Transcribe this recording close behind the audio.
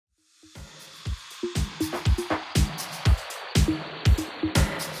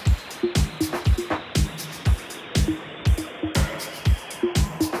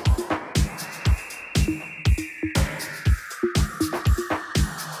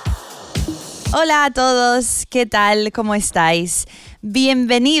Hola a todos, ¿qué tal? ¿Cómo estáis?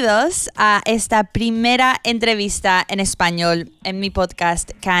 Bienvenidos a esta primera entrevista en español en mi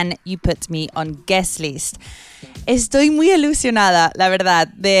podcast Can You Put Me on Guest List. Estoy muy ilusionada, la verdad,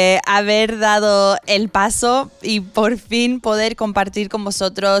 de haber dado el paso y por fin poder compartir con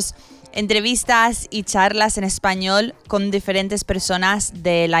vosotros entrevistas y charlas en español con diferentes personas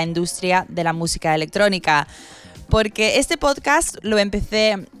de la industria de la música electrónica. Porque este podcast lo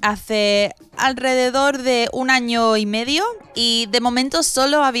empecé hace alrededor de 1 año y medio y de momento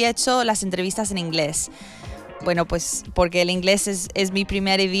solo había hecho las entrevistas en inglés. Bueno, pues porque el inglés es mi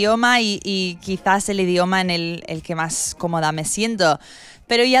primer idioma y quizás el idioma en el que más cómoda me siento.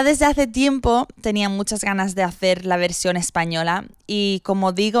 Pero ya desde hace tiempo tenía muchas ganas de hacer la versión española y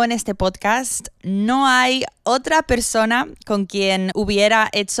como digo en este podcast, no hay otra persona con quien hubiera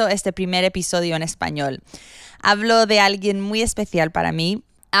hecho este primer episodio en español. Hablo de alguien muy especial para mí,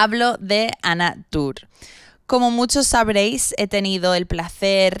 hablo de Ana Tur. Como muchos sabréis, he tenido el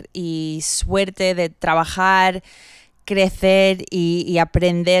placer y suerte de trabajar, crecer y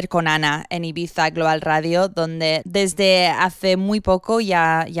aprender con Ana en Ibiza Global Radio, donde desde hace muy poco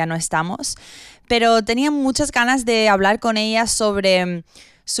ya no estamos. Pero tenía muchas ganas de hablar con ella sobre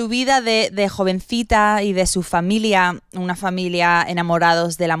su vida de jovencita y de su familia, una familia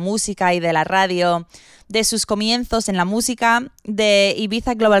enamorados de la música y de la radio, de sus comienzos en la música, de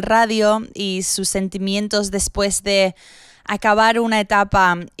Ibiza Global Radio y sus sentimientos después de acabar una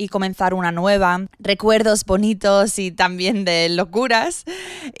etapa y comenzar una nueva, recuerdos bonitos y también de locuras.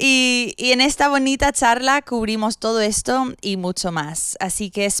 Y en esta bonita charla cubrimos todo esto y mucho más. Así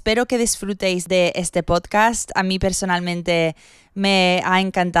que espero que disfrutéis de este podcast. A mí personalmente me ha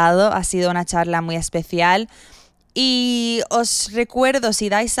encantado, ha sido una charla muy especial. Y os recuerdo, si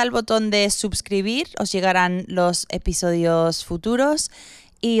dais al botón de suscribir, os llegarán los episodios futuros.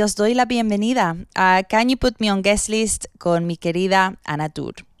 Y os doy la bienvenida a Can You Put Me on Guest List con mi querida Ana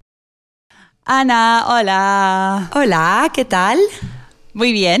Tur. Ana, hola. Hola, ¿qué tal?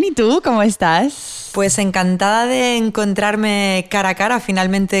 Muy bien, ¿y tú? ¿Cómo estás? Pues encantada de encontrarme cara a cara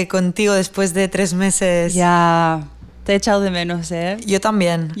finalmente contigo después de 3 meses. Ya, te he echado de menos, ¿eh? Yo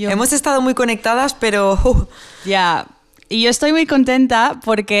también. Hemos estado muy conectadas, pero... Ya, y yo estoy muy contenta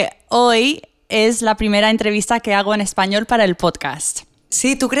porque hoy es la primera entrevista que hago en español para el podcast.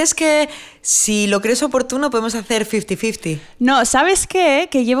 Sí, ¿tú crees que si lo crees oportuno podemos hacer 50-50? No, ¿sabes qué?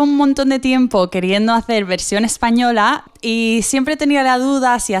 Que llevo un montón de tiempo queriendo hacer versión española y siempre tenía la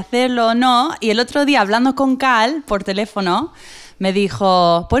duda si hacerlo o no. Y el otro día, hablando con Cal por teléfono, me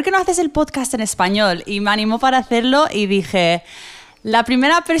dijo, ¿por qué no haces el podcast en español? Y me animó para hacerlo y dije, la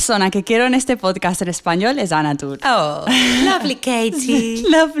primera persona que quiero en este podcast en español es Ana Tur. Oh, lovely Katie.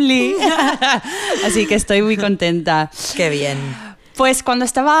 Lovely. Así que estoy muy contenta. Qué bien. Pues cuando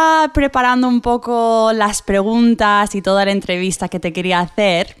estaba preparando un poco las preguntas y toda la entrevista que te quería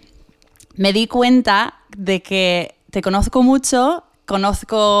hacer, me di cuenta de que te conozco mucho,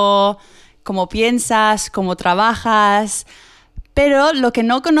 conozco cómo piensas, cómo trabajas, pero lo que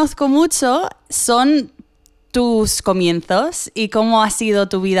no conozco mucho son tus comienzos y cómo ha sido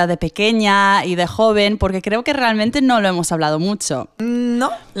tu vida de pequeña y de joven, porque creo que realmente no lo hemos hablado mucho. No,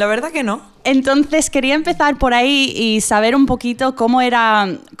 la verdad que no. Entonces quería empezar por ahí y saber un poquito cómo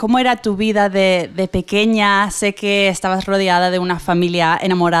era tu vida de pequeña. Sé que estabas rodeada de una familia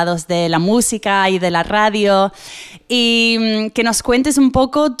enamorados de la música y de la radio y que nos cuentes un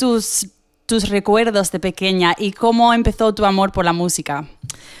poco tus recuerdos de pequeña y cómo empezó tu amor por la música.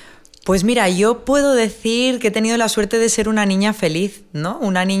 Pues mira, yo puedo decir que he tenido la suerte de ser una niña feliz, ¿no?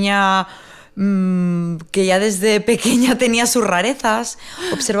 Una niña que ya desde pequeña tenía sus rarezas,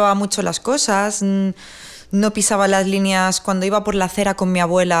 observaba mucho las cosas, no pisaba las líneas cuando iba por la acera con mi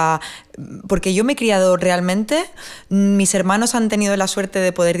abuela, porque yo me he criado realmente. Mis hermanos han tenido la suerte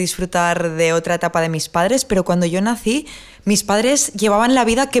de poder disfrutar de otra etapa de mis padres, pero cuando yo nací, mis padres llevaban la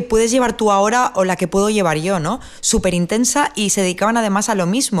vida que puedes llevar tú ahora o la que puedo llevar yo, ¿no? Súper intensa y se dedicaban además a lo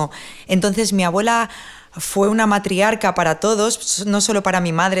mismo. Entonces mi abuela fue una matriarca para todos, no solo para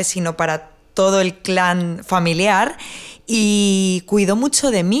mi madre, sino para todo el clan familiar, y cuidó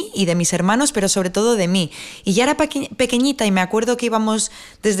mucho de mí y de mis hermanos, pero sobre todo de mí. Y ya era pequeñita y me acuerdo que íbamos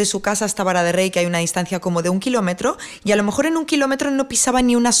desde su casa hasta Vara de Rey, que hay una distancia como de 1 kilómetro, y a lo mejor en 1 kilómetro no pisaba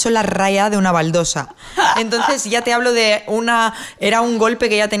ni una sola raya de una baldosa. Entonces ya te hablo de era un golpe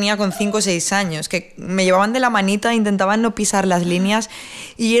que ya tenía con 5 o 6 años, que me llevaban de la manita, intentaban no pisar las líneas,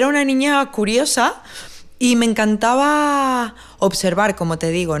 y era una niña curiosa y me encantaba observar, como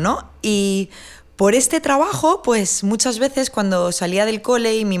te digo, ¿no? Y por este trabajo, pues muchas veces cuando salía del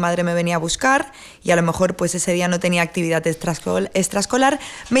cole y mi madre me venía a buscar y a lo mejor pues ese día no tenía actividad extraescolar,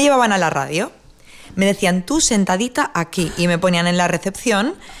 me llevaban a la radio. Me decían, tú sentadita aquí, y me ponían en la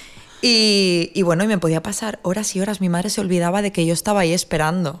recepción. Y bueno, y me podía pasar horas y horas. Mi madre se olvidaba de que yo estaba ahí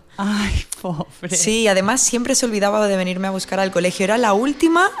esperando. Ay, pobre. Sí, además siempre se olvidaba de venirme a buscar al colegio. Era la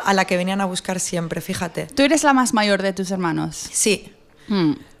última a la que venían a buscar siempre, fíjate. ¿Tú eres la más mayor de tus hermanos? Sí.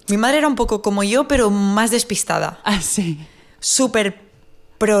 Hmm. Mi madre era un poco como yo, pero más despistada. Ah, sí. Súper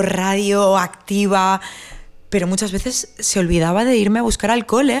pro radio, activa, pero muchas veces se olvidaba de irme a buscar al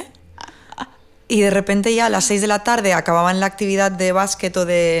cole. Y de repente ya a las 6 de la tarde acababan la actividad de básquet o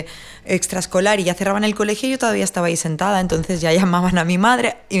de extraescolar y ya cerraban el colegio y yo todavía estaba ahí sentada. Entonces ya llamaban a mi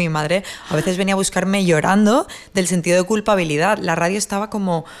madre y mi madre a veces venía a buscarme llorando del sentido de culpabilidad. La radio estaba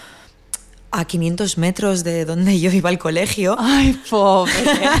como a 500 metros de donde yo iba al colegio. Ay, pobre.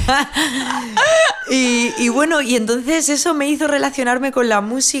 Y bueno, y entonces eso me hizo relacionarme con la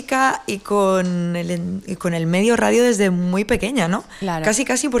música y con el medio radio desde muy pequeña, ¿no? Claro.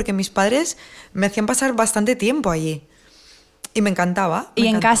 Casi porque mis padres me hacían pasar bastante tiempo allí. Y me encantaba. Y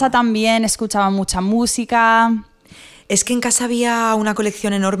en casa también escuchaban mucha música. Es que en casa había una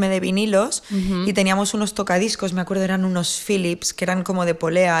colección enorme de vinilos y teníamos unos tocadiscos, me acuerdo eran unos Philips que eran como de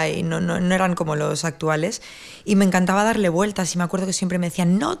polea y no eran como los actuales. Y me encantaba darle vueltas y me acuerdo que siempre me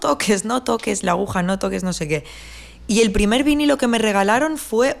decían no toques la aguja, no toques no sé qué. Y el primer vinilo que me regalaron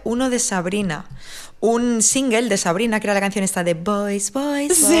fue uno de Sabrina, un single de Sabrina, que era la canción esta de Boys,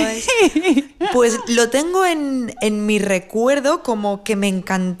 Boys, Boys. Sí. Pues lo tengo en mi recuerdo como que me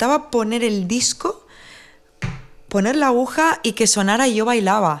encantaba poner el disco, poner la aguja y que sonara y yo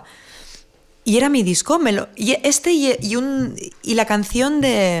bailaba. Y era mi disco. Y la canción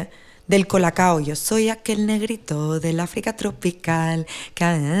del Colacao. Yo soy aquel negrito del África tropical.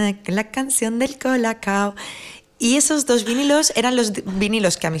 La canción del Colacao. Y esos dos vinilos eran los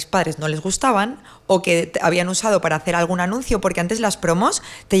vinilos que a mis padres no les gustaban o que habían usado para hacer algún anuncio, porque antes las promos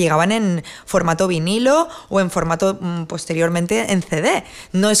te llegaban en formato vinilo o en formato posteriormente en CD.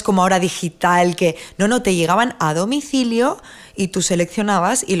 No es como ahora digital que... No, te llegaban a domicilio y tú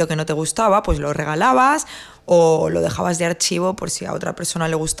seleccionabas y lo que no te gustaba pues lo regalabas o lo dejabas de archivo por si a otra persona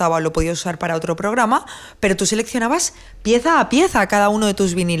le gustaba o lo podías usar para otro programa, pero tú seleccionabas pieza a pieza cada uno de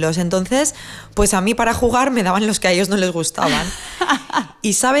tus vinilos. Entonces, pues a mí para jugar me daban los que a ellos no les gustaban.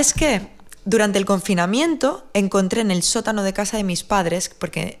 ¿Y sabes qué? Durante el confinamiento encontré en el sótano de casa de mis padres,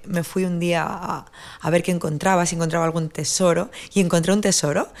 porque me fui un día a ver qué encontraba, si encontraba algún tesoro, y encontré un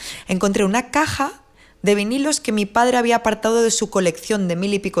tesoro. Encontré una caja de vinilos que mi padre había apartado de su colección de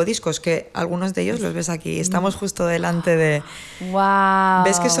 1000 y pico discos, que algunos de ellos los ves aquí, estamos justo delante de... ¡Wow!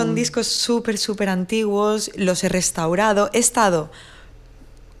 ¿Ves que son discos súper antiguos? Los he restaurado. He estado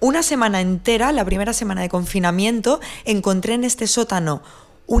una semana entera, la primera semana de confinamiento, encontré en este sótano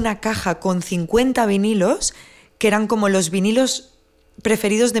una caja con 50 vinilos, que eran como los vinilos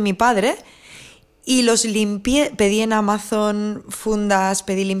preferidos de mi padre, y los limpié, pedí en Amazon fundas,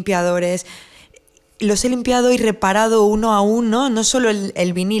 pedí limpiadores... Los he limpiado y reparado uno a uno, no solo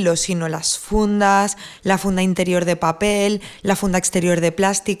el vinilo, sino las fundas, la funda interior de papel, la funda exterior de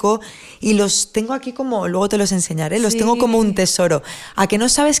plástico, y los tengo aquí como, luego te los enseñaré, los tengo como un tesoro. ¿A que no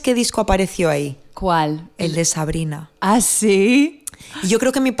sabes qué disco apareció ahí? ¿Cuál? El de Sabrina. ¿Ah, sí? Y yo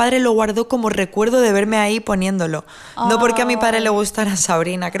creo que mi padre lo guardó como recuerdo de verme ahí poniéndolo. No porque a mi padre le gustara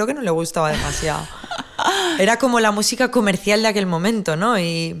Sabrina, creo que no le gustaba demasiado. Era como la música comercial de aquel momento, ¿no?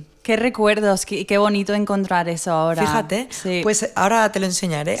 Y... Qué recuerdos, qué bonito encontrar eso ahora. Fíjate, sí. Pues ahora te lo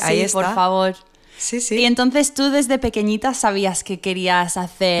enseñaré, Sí, ahí está. por favor. Sí, sí. Y entonces tú desde pequeñita sabías que querías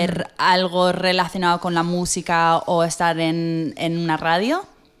hacer algo relacionado con la música o estar en una radio.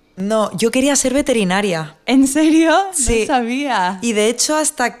 No, yo quería ser veterinaria. ¿En serio? Sí. No sabía. Y de hecho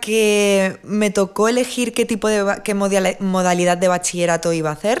hasta que me tocó elegir qué modalidad de bachillerato iba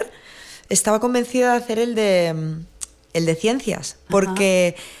a hacer, estaba convencida de hacer el de ciencias,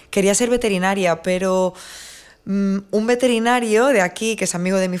 porque quería ser veterinaria, pero un veterinario de aquí, que es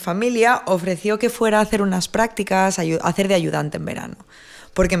amigo de mi familia, ofreció que fuera a hacer unas prácticas, hacer de ayudante en verano,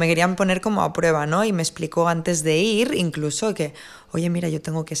 porque me querían poner como a prueba, ¿no? Y me explicó antes de ir, incluso, que, oye, mira, yo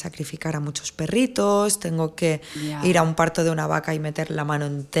tengo que sacrificar a muchos perritos, tengo que ir a un parto de una vaca y meter la mano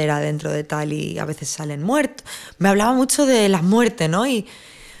entera dentro de tal y a veces salen muertos. Me hablaba mucho de la muerte, ¿no? Y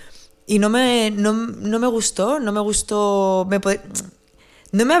no me gustó, no me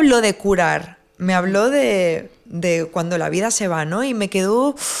habló de curar, me habló de cuando la vida se va, ¿no? Y me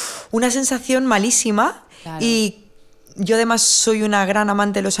quedó una sensación malísima. Claro. Y yo además soy una gran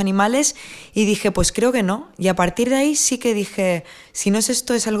amante de los animales y dije, pues creo que no. Y a partir de ahí sí que dije, si no es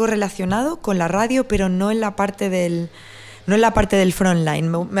esto, es algo relacionado con la radio, pero no en la parte del frontline.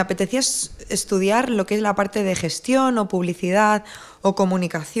 Me apetecía estudiar lo que es la parte de gestión o publicidad o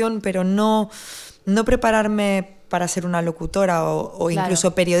comunicación, pero no no prepararme para ser una locutora o Claro.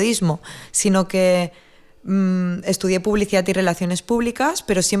 incluso periodismo, sino que estudié publicidad y relaciones públicas,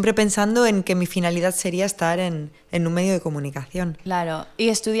 pero siempre pensando en que mi finalidad sería estar en un medio de comunicación. Claro. ¿Y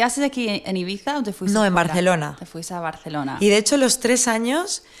estudiaste aquí en Ibiza o te fuiste No, en fuera? Barcelona. Te fuiste a Barcelona. Y de hecho los 3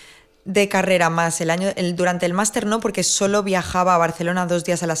 años de carrera más durante el máster no, porque solo viajaba a Barcelona 2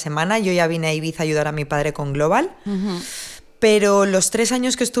 días a la semana. Yo ya vine a Ibiza a ayudar a mi padre con Global. Pero los 3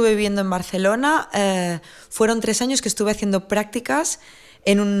 años que estuve viviendo en Barcelona fueron 3 años que estuve haciendo prácticas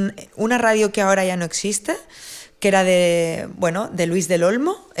en una radio que ahora ya no existe, que era de Luis del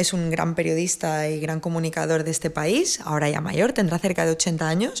Olmo. Es un gran periodista y gran comunicador de este país, ahora ya mayor, tendrá cerca de 80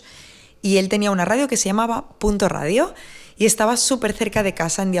 años, y él tenía una radio que se llamaba Punto Radio y estaba súper cerca de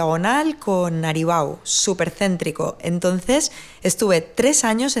casa, en diagonal con Aribau, súper céntrico. Entonces estuve 3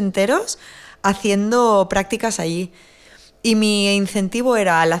 años enteros haciendo prácticas allí. Y mi incentivo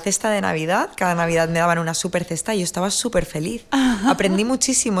era la cesta de Navidad. Cada Navidad me daban una súper cesta y yo estaba súper feliz. Aprendí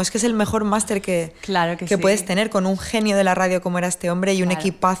muchísimo. Es que es el mejor máster que sí. puedes tener, con un genio de la radio como era este hombre y un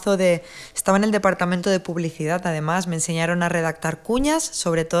equipazo de... Estaba en el departamento de publicidad, además. Me enseñaron a redactar cuñas,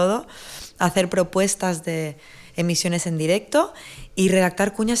 sobre todo, a hacer propuestas de emisiones en directo y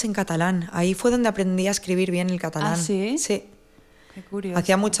redactar cuñas en catalán. Ahí fue donde aprendí a escribir bien el catalán. ¿Ah, sí? Sí. Qué curioso.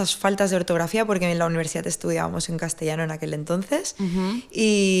 Hacía muchas faltas de ortografía porque en la universidad estudiábamos en castellano en aquel entonces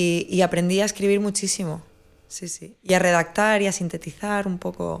y aprendí a escribir muchísimo. Sí, sí. Y a redactar y a sintetizar un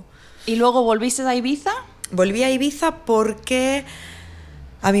poco. ¿Y luego volviste a Ibiza? Volví a Ibiza porque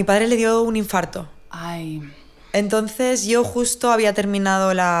a mi padre le dio un infarto. Ay. Entonces yo justo había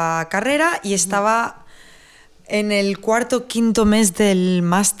terminado la carrera y estaba en el 4º, 5º mes del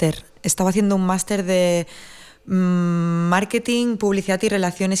máster. Estaba haciendo un máster de marketing, publicidad y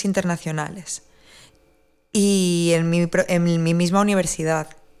relaciones internacionales. Y en mi misma universidad,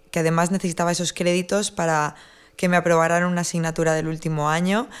 que además necesitaba esos créditos para que me aprobaran una asignatura del último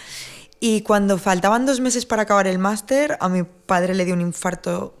año. Y cuando faltaban 2 meses para acabar el máster, a mi padre le dio un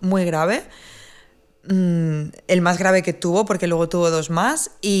infarto muy grave. El más grave que tuvo, porque luego tuvo 2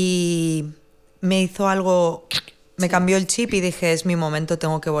 más. Y me hizo algo... Me cambió el chip y dije, es mi momento,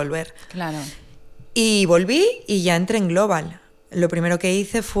 tengo que volver. Claro. Y volví y ya entré en Global. Lo primero que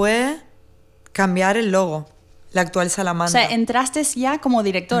hice fue cambiar el logo, la actual Salamandra. O sea, entraste ya como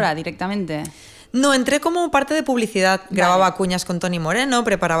directora directamente. No, entré como parte de publicidad. Grababa cuñas con Tony Moreno,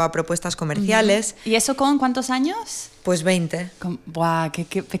 preparaba propuestas comerciales. ¿Y eso con cuántos años? Pues 20. ¡Buah!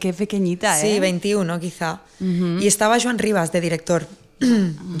 Qué pequeñita, ¿eh? Sí, 21 quizá. Y estaba Joan Rivas de director.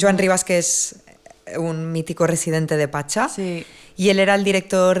 Joan Rivas, que es un mítico residente de Pacha. Sí. Y él era el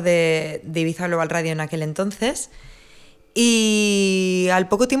director de Ibiza Global Radio en aquel entonces. Y al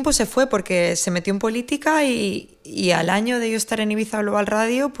poco tiempo se fue porque se metió en política y al año de yo estar en Ibiza Global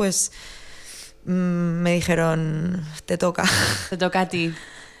Radio, pues me dijeron, te toca. Te toca a ti.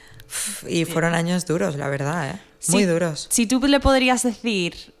 Y fueron años duros, la verdad, ¿eh? Muy duros. Si tú le podrías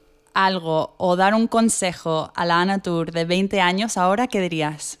decir algo o dar un consejo a la Ana Tur de 20 años ahora, ¿qué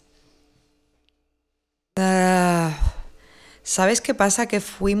dirías? ¿Sabes qué pasa? Que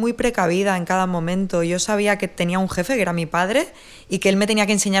fui muy precavida en cada momento. Yo sabía que tenía un jefe, que era mi padre, y que él me tenía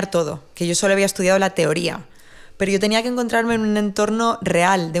que enseñar todo, que yo solo había estudiado la teoría. Pero yo tenía que encontrarme en un entorno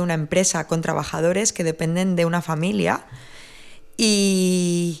real de una empresa con trabajadores que dependen de una familia.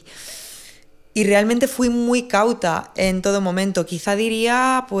 Y realmente fui muy cauta en todo momento. Quizá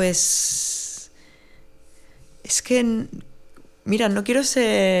diría, pues... Es que, mira, no quiero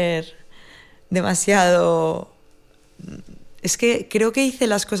ser demasiado... Es que creo que hice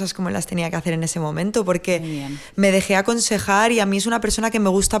las cosas como las tenía que hacer en ese momento, porque me dejé aconsejar y a mí es una persona que me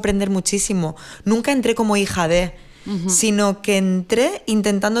gusta aprender muchísimo. Nunca entré como hija de, sino que entré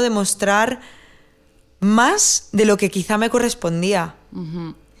intentando demostrar más de lo que quizá me correspondía.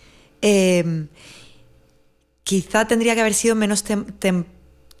 Quizá tendría que haber sido menos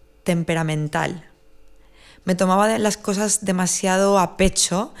temperamental. Me tomaba las cosas demasiado a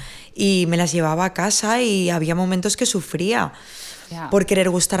pecho y me las llevaba a casa y había momentos que sufría por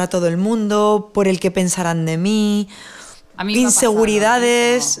querer gustar a todo el mundo, por el que pensaran de mí. A mí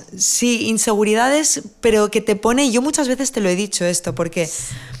inseguridades, sí, inseguridades, pero que te pone, y yo muchas veces te lo he dicho esto, porque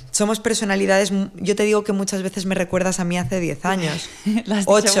somos personalidades, yo te digo que muchas veces me recuerdas a mí hace 10 años. Lo has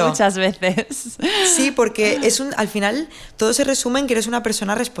 8. dicho muchas veces. Sí, porque al final todo se resume en que eres una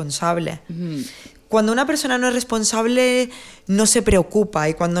persona responsable. Cuando una persona no es responsable, no se preocupa,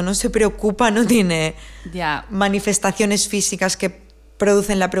 y cuando no se preocupa no tiene manifestaciones físicas que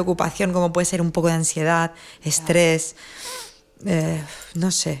producen la preocupación, como puede ser un poco de ansiedad, estrés,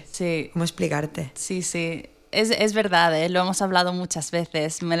 no sé cómo explicarte. Sí, sí. es verdad, ¿eh? Lo hemos hablado muchas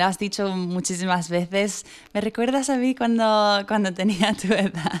veces. Me lo has dicho muchísimas veces. ¿Me recuerdas a mí cuando tenía tu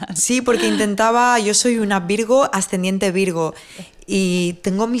edad? Sí, porque yo soy una Virgo, ascendiente Virgo, y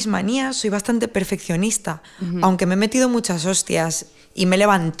tengo mis manías, soy bastante perfeccionista, aunque me he metido muchas hostias y me he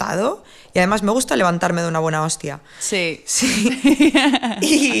levantado, y además me gusta levantarme de una buena hostia. Sí.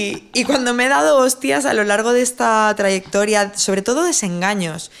 Y cuando me he dado hostias a lo largo de esta trayectoria, sobre todo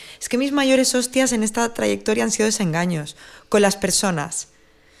desengaños, es que mis mayores hostias en esta trayectoria han sido desengaños con las personas.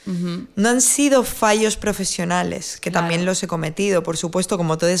 No han sido fallos profesionales, que Claro. también los he cometido, por supuesto,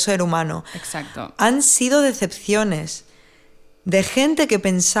 como todo ser humano. Exacto. Han sido decepciones de gente que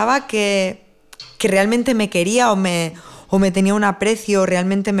pensaba que realmente me quería o me tenía un aprecio o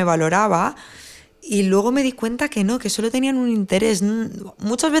realmente me valoraba, y luego me di cuenta que no, que solo tenían un interés.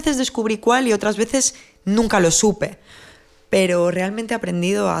 Muchas veces descubrí cuál y otras veces nunca lo supe. Pero realmente he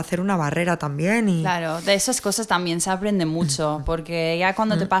aprendido a hacer una barrera también. Claro, de esas cosas también se aprende mucho, porque ya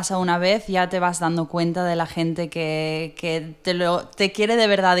cuando te pasa una vez ya te vas dando cuenta de la gente que te quiere de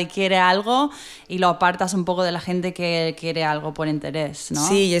verdad y quiere algo, y lo apartas un poco de la gente que quiere algo por interés, ¿no?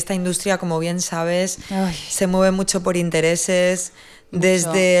 Sí, y esta industria, como bien sabes, Ay. se mueve mucho por intereses,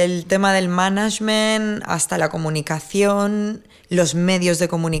 desde el tema del management hasta la comunicación, los medios de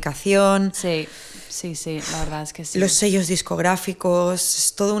comunicación. Sí. Sí, la verdad es que sí. Los sellos discográficos,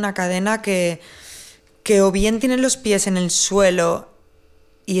 es toda una cadena que o bien tienes los pies en el suelo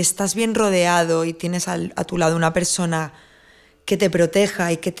y estás bien rodeado y tienes a tu lado una persona que te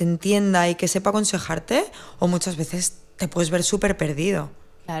proteja y que te entienda y que sepa aconsejarte, o muchas veces te puedes ver súper perdido.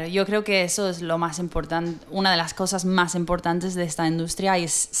 Claro, yo creo que eso es lo más importante, una de las cosas más importantes de esta industria,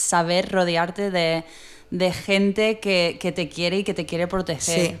 es saber rodearte de gente que te quiere y que te quiere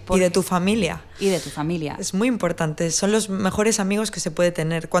proteger. Sí, y de tu familia. Y de tu familia. Es muy importante, son los mejores amigos que se puede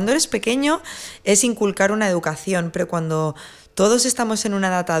tener. Cuando eres pequeño es inculcar una educación, pero cuando todos estamos en una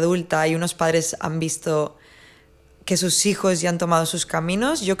edad adulta y unos padres han visto que sus hijos ya han tomado sus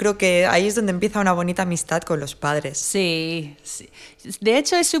caminos, yo creo que ahí es donde empieza una bonita amistad con los padres. Sí. De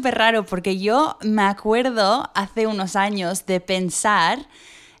hecho es súper raro, porque yo me acuerdo hace unos años de pensar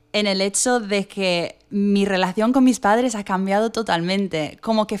en el hecho de que mi relación con mis padres ha cambiado totalmente.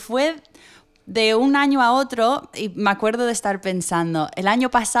 Como que fue de un año a otro, y me acuerdo de estar pensando, el año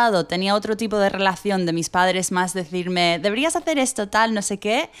pasado tenía otro tipo de relación de mis padres, más decirme, deberías hacer esto, tal, no sé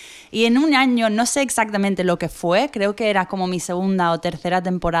qué, y en un año, no sé exactamente lo que fue, creo que era como mi segunda o tercera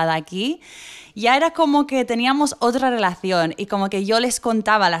temporada aquí, ya era como que teníamos otra relación, y como que yo les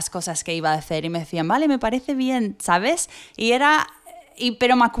contaba las cosas que iba a hacer y me decían, vale, me parece bien, ¿sabes?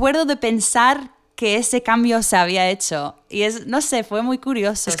 Pero me acuerdo de pensar que ese cambio se había hecho, y no sé, fue muy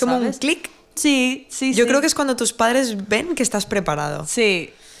curioso. Es como ¿sabes? un clic. Sí. Yo creo que es cuando tus padres ven que estás preparado.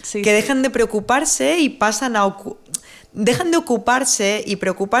 Sí. Que dejan de preocuparse y pasan a... Dejan de ocuparse y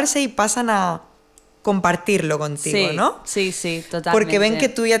preocuparse y pasan a compartirlo contigo, sí, ¿no? Sí, totalmente. Porque ven que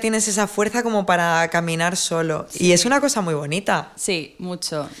tú ya tienes esa fuerza como para caminar solo. Sí. Y es una cosa muy bonita. Sí,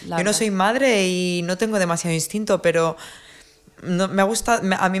 mucho. Yo no soy madre y no tengo demasiado instinto, pero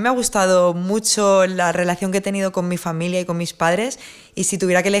a mí me ha gustado mucho la relación que he tenido con mi familia y con mis padres, y si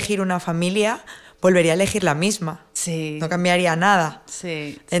tuviera que elegir una familia, volvería a elegir la misma. Sí. No cambiaría nada.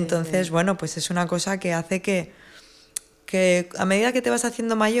 Sí. Entonces, bueno, pues es una cosa que hace que a medida que te vas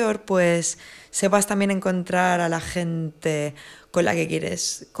haciendo mayor, pues sepas también encontrar a la gente con la que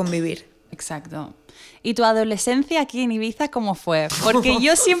quieres convivir. Exacto. ¿Y tu adolescencia aquí en Ibiza cómo fue? Porque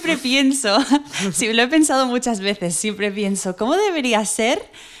yo siempre pienso, sí, lo he pensado muchas veces, siempre pienso, ¿cómo debería ser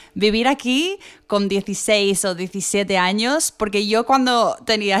vivir aquí con 16 o 17 años? Porque yo cuando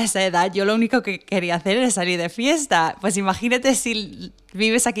tenía esa edad, yo lo único que quería hacer era salir de fiesta. Pues imagínate si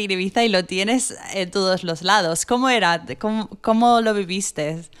vives aquí en Ibiza y lo tienes en todos los lados. ¿Cómo era? ¿Cómo lo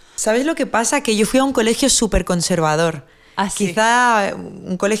viviste? ¿Sabes lo que pasa? Que yo fui a un colegio súper conservador. Ah, sí. Quizá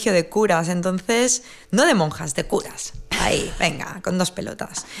un colegio de curas, entonces, no de monjas, de curas. Ahí, venga, con 2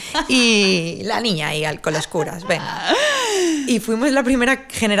 pelotas. Y la niña ahí con los curas, venga. Y fuimos la primera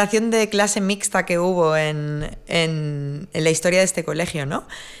generación de clase mixta que hubo en la historia de este colegio, ¿no?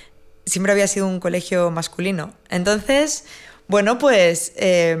 Siempre había sido un colegio masculino. Entonces, bueno, pues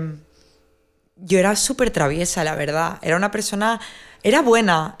yo era súper traviesa, la verdad. Era una persona... Era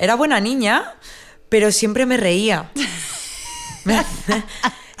buena niña, pero siempre me reía.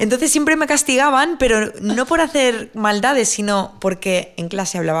 Entonces siempre me castigaban, pero no por hacer maldades, sino porque en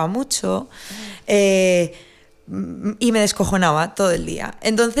clase hablaba mucho y me descojonaba todo el día.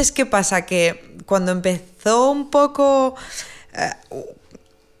 Entonces, ¿qué pasa? Que cuando empezó un poco...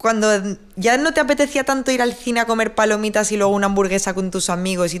 cuando ya no te apetecía tanto ir al cine a comer palomitas y luego una hamburguesa con tus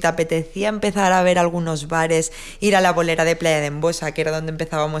amigos y te apetecía empezar a ver algunos bares, ir a la bolera de Playa de Embosa, que era donde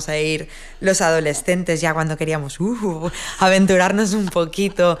empezábamos a ir los adolescentes ya cuando queríamos aventurarnos un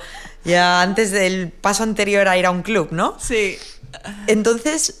poquito, ya antes del paso anterior a ir a un club, ¿no? Sí.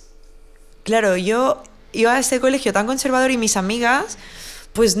 Entonces, claro, yo iba a ese colegio tan conservador y mis amigas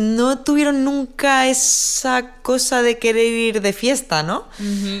pues no tuvieron nunca esa cosa de querer ir de fiesta, ¿no?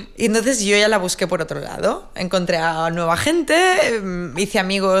 Uh-huh. Y entonces yo ya la busqué por otro lado. Encontré a nueva gente, hice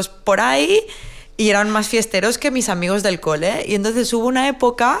amigos por ahí y eran más fiesteros que mis amigos del cole. Y entonces hubo una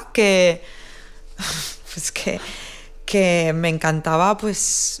época que... pues que me encantaba,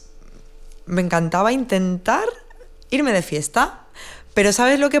 pues... Me encantaba intentar irme de fiesta. Pero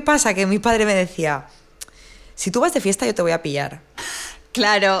 ¿sabes lo que pasa? Que mi padre me decía, si tú vas de fiesta yo te voy a pillar.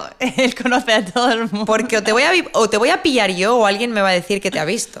 Claro, él conoce a todo el mundo. Porque o te voy a pillar yo o alguien me va a decir que te ha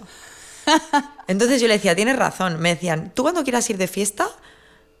visto. Entonces yo le decía, tienes razón. Me decían, tú cuando quieras ir de fiesta,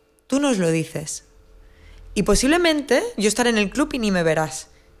 tú nos lo dices. Y posiblemente yo estaré en el club y ni me verás.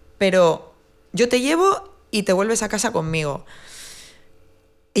 Pero yo te llevo y te vuelves a casa conmigo.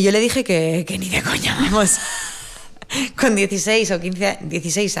 Y yo le dije que ni de coña, vamos. Con 16 o 15,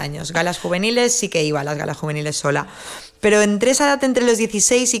 16 años. Galas juveniles sí que iba a las galas juveniles sola. Pero entre esa edad, entre los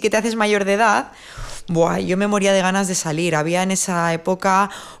 16 y que te haces mayor de edad, yo me moría de ganas de salir. Había en esa época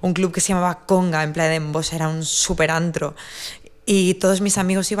un club que se llamaba Conga, en Playa de Embosa, era un súper antro. Y todos mis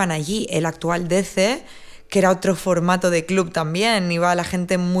amigos iban allí. El actual DC, que era otro formato de club también, iba la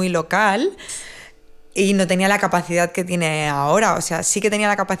gente muy local y no tenía la capacidad que tiene ahora. O sea, sí que tenía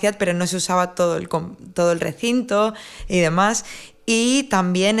la capacidad, pero no se usaba todo el recinto y demás. Y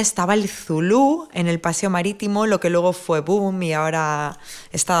también estaba el Zulú en el Paseo Marítimo, lo que luego fue boom y ahora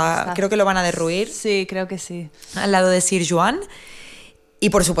creo que lo van a derruir. Sí, creo que sí. Al lado de Sir Joan. Y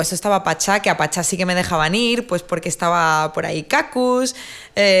por supuesto estaba Pachá, que a Pachá sí que me dejaban ir, pues porque estaba por ahí Cacus,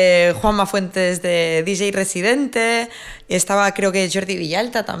 Juanma Fuentes de DJ Residente, estaba creo que Jordi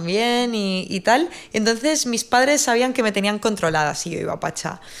Villalta también y tal. Entonces mis padres sabían que me tenían controlada si yo iba a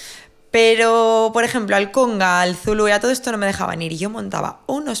Pachá. Pero, por ejemplo, al Conga, al Zulu y a todo esto no me dejaban ir. Y yo montaba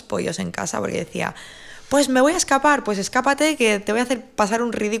unos pollos en casa porque decía, pues me voy a escapar, pues escápate que te voy a hacer pasar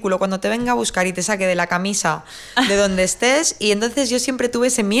un ridículo cuando te venga a buscar y te saque de la camisa de donde estés. Y entonces yo siempre tuve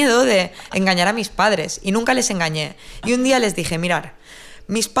ese miedo de engañar a mis padres y nunca les engañé. Y un día les dije, mirad,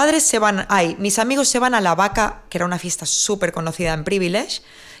 mis amigos se van a La Vaca, que era una fiesta súper conocida en Privilege,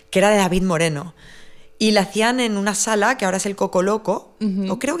 que era de David Moreno. Y la hacían en una sala, que ahora es el Coco Loco,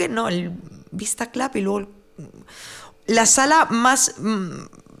 o creo que no, el Vista Club y luego... La sala más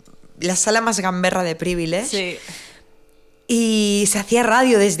gamberra de Privilege. Sí. Y se hacía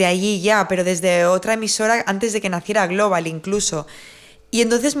radio desde allí ya, pero desde otra emisora antes de que naciera Global incluso. Y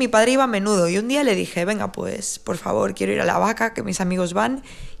entonces mi padre iba a menudo y un día le dije, venga, pues por favor, quiero ir a La Vaca, que mis amigos van.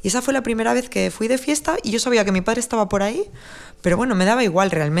 Y esa fue la primera vez que fui de fiesta y yo sabía que mi padre estaba por ahí, pero bueno, me daba igual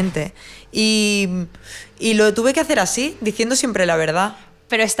realmente. Y lo tuve que hacer así, diciendo siempre la verdad.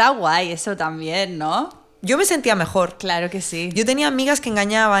 Pero está guay eso también, ¿no? Yo me sentía mejor. Claro que sí. Yo tenía amigas que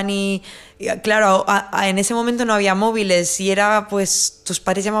engañaban y claro, en ese momento no había móviles y era, pues, tus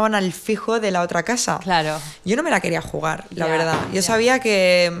padres llamaban al fijo de la otra casa. Claro. Yo no me la quería jugar, la verdad. Yo sabía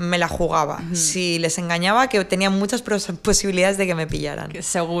que me la jugaba. Si les engañaba, que tenía muchas posibilidades de que me pillaran.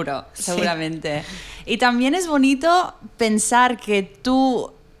 Seguro, seguramente. Sí. Y también es bonito pensar que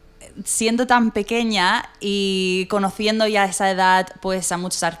tú, siendo tan pequeña y conociendo ya a esa edad pues a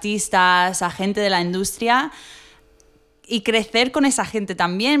muchos artistas, a gente de la industria, y crecer con esa gente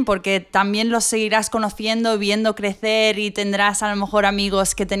también, porque también los seguirás conociendo, viendo crecer y tendrás a lo mejor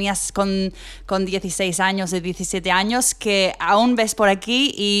amigos que tenías con 16 años, de 17 años, que aún ves por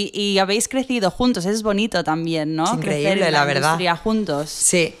aquí y habéis crecido juntos. Es bonito también, ¿no? Es increíble, crecer en la verdad. industria juntos.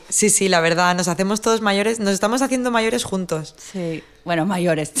 Sí, la verdad. Nos hacemos todos mayores, nos estamos haciendo mayores juntos. Sí. Bueno,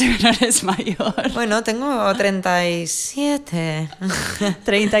 mayores, tú no eres mayor. Bueno, tengo 37.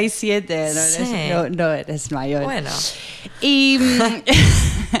 37, sí. No eres mayor. Bueno. Y...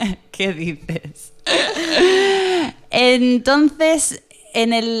 ¿Qué dices? Entonces,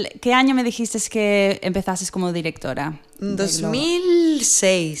 ¿qué año me dijiste que empezaste como directora?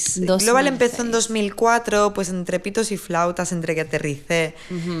 2006. Global empezó en 2004, pues entre pitos y flautas, entre que aterricé.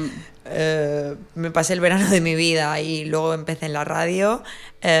 Me pasé el verano de mi vida y luego empecé en la radio.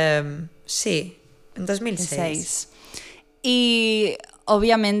 Sí, en 2006. Y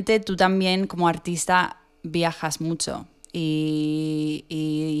obviamente tú también como artista viajas mucho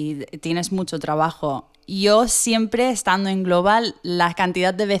y tienes mucho trabajo. yo siempre estando en Global, la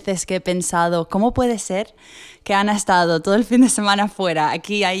cantidad de veces que he pensado, ¿cómo puede ser que han estado todo el fin de semana fuera,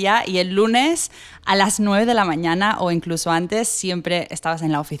 aquí y allá, y el lunes a las 9 de la mañana o incluso antes siempre estabas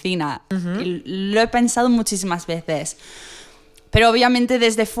en la oficina? Y lo he pensado muchísimas veces. Pero obviamente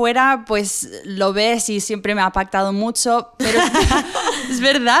desde fuera, pues lo ves y siempre me ha impactado mucho. Pero es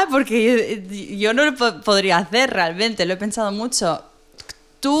verdad, porque yo no lo podría hacer realmente, lo he pensado mucho.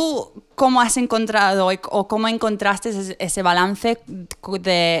 ¿Tú cómo has encontrado o cómo encontraste ese balance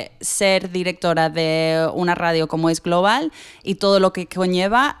de ser directora de una radio como es Global y todo lo que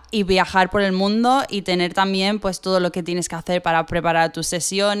conlleva y viajar por el mundo y tener también pues todo lo que tienes que hacer para preparar tus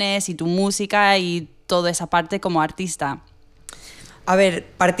sesiones y tu música y toda esa parte como artista? A ver,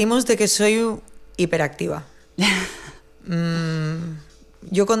 partimos de que soy hiperactiva.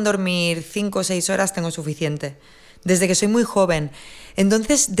 Yo con dormir 5 o 6 horas tengo suficiente, desde que soy muy joven.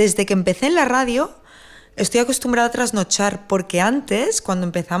 Entonces, desde que empecé en la radio, estoy acostumbrada a trasnochar, porque antes, cuando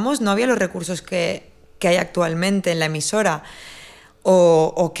empezamos, no había los recursos que hay actualmente en la emisora,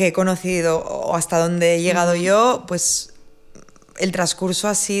 o que he conocido, o hasta donde he llegado yo, pues el transcurso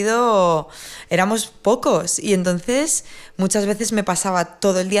ha sido... Éramos pocos y entonces muchas veces me pasaba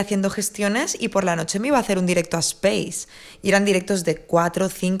todo el día haciendo gestiones y por la noche me iba a hacer un directo a Space. Y eran directos de 4,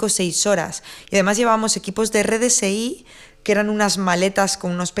 5, 6 horas. Y además llevábamos equipos de RDSI, que eran unas maletas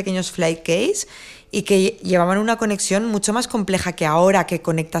con unos pequeños flight case y que llevaban una conexión mucho más compleja que ahora, que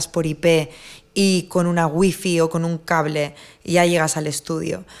conectas por IP y con una wifi o con un cable y ya llegas al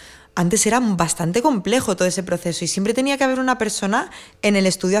estudio. Antes era bastante complejo todo ese proceso y siempre tenía que haber una persona en el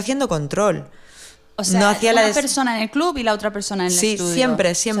estudio haciendo control. O sea, no hacía una persona en el club y la otra persona en el estudio. Sí,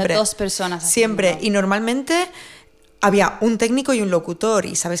 siempre. O sea, 2 personas. Siempre. Y normalmente había un técnico y un locutor.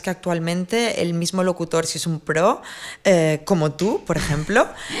 Y sabes que actualmente el mismo locutor, si es un pro, como tú, por ejemplo,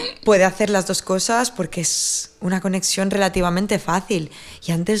 puede hacer las 2 cosas porque es una conexión relativamente fácil.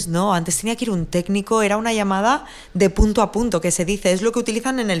 Y antes no, antes tenía que ir un técnico, era una llamada de punto a punto, que se dice, es lo que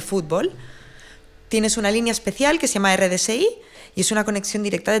utilizan en el fútbol. Tienes una línea especial que se llama RDSI y es una conexión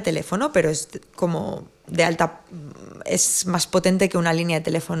directa de teléfono, pero es como de alta, es más potente que una línea de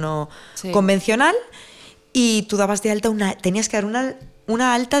teléfono convencional. Y tú dabas de alta tenías que dar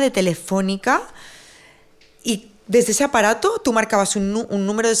una alta de telefónica y desde ese aparato tú marcabas un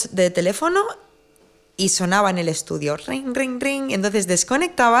número de teléfono y sonaba en el estudio, ring, ring, ring. Entonces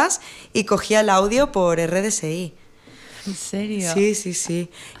desconectabas y cogía el audio por RDSI. ¿En serio? Sí.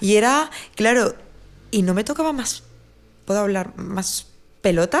 Y era, claro, y no me tocaba más, puedo hablar, más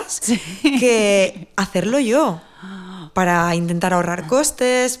pelotas que hacerlo yo, para intentar ahorrar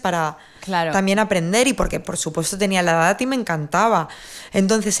costes, para también aprender y porque por supuesto tenía la edad y me encantaba.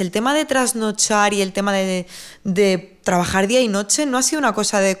 Entonces el tema de trasnochar y el tema de trabajar día y noche no ha sido una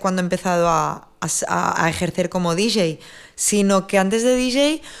cosa de cuando he empezado a ejercer como DJ, sino que antes de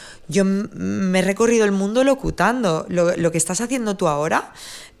DJ yo me he recorrido el mundo locutando. Lo que estás haciendo tú ahora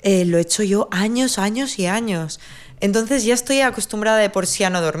lo he hecho yo años y años. Entonces ya estoy acostumbrada de por sí a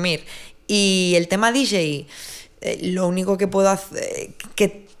no dormir. Y el tema DJ, lo único que puedo hacer,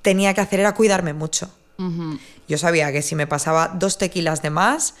 que tenía que hacer era cuidarme mucho. Uh-huh. Yo sabía que si me pasaba 2 tequilas de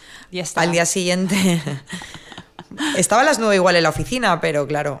más, al día siguiente... Estaba a las 9 igual en la oficina, pero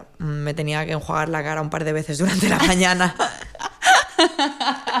claro, me tenía que enjuagar la cara un par de veces durante la mañana.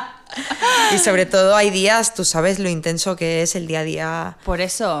 Y sobre todo hay días, tú sabes lo intenso que es el día a día. Por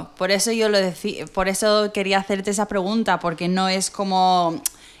eso yo lo decía, por eso quería hacerte esa pregunta, porque no es como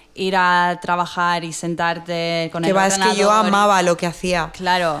ir a trabajar y sentarte con el ordenador. Es que yo amaba lo que hacía.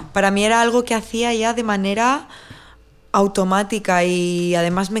 Claro. Para mí era algo que hacía ya de manera automática y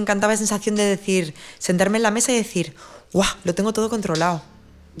además me encantaba la sensación de decir, sentarme en la mesa y decir, ¡guau! Lo tengo todo controlado.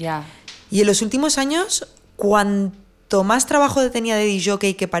 Ya. Y en los últimos años, cuanto más trabajo tenía de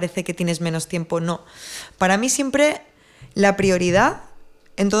disjockey, que parece que tienes menos tiempo, no. Para mí siempre la prioridad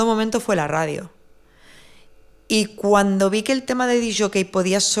en todo momento fue la radio. Y cuando vi que el tema de disjockey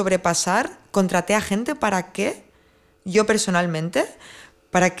podía sobrepasar, contraté a gente para que, yo personalmente,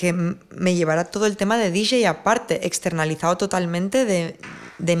 para que me llevara todo el tema de DJ aparte, externalizado totalmente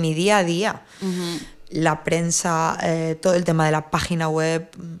de mi día a día. Uh-huh. La prensa, todo el tema de la página web.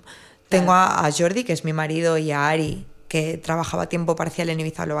 Tengo a Jordi, que es mi marido, y a Ari, que trabajaba a tiempo parcial en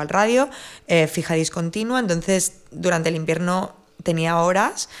Ibiza Global Radio, fija discontinua. Entonces, durante el invierno tenía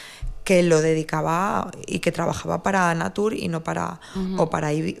horas que lo dedicaba y que trabajaba para Natur y no para, o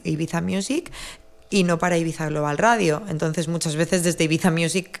para Ibiza Music y no para Ibiza Global Radio. Entonces muchas veces desde Ibiza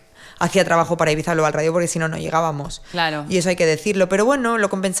Music hacía trabajo para Ibiza Global Radio porque si no, no llegábamos. Claro. Y eso hay que decirlo. Pero bueno, lo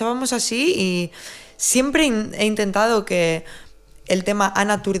compensábamos así y siempre he intentado que el tema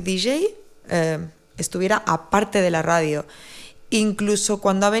Anatur DJ estuviera aparte de la radio. Incluso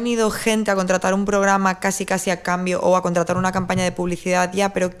cuando ha venido gente a contratar un programa casi a cambio o a contratar una campaña de publicidad,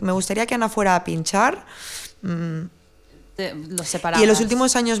 ya, pero me gustaría que Ana fuera a pinchar. Lo separabas. Y en los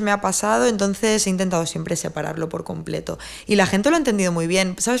últimos años me ha pasado, entonces he intentado siempre separarlo por completo. Y la gente lo ha entendido muy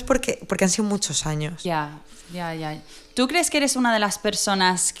bien. ¿Sabes por qué? Porque han sido muchos años. Ya. ¿Tú crees que eres una de las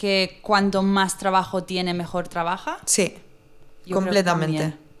personas que cuanto más trabajo tiene, mejor trabaja? Sí, Yo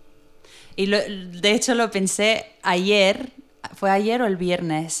completamente. Y de hecho lo pensé ayer, ¿fue ayer o el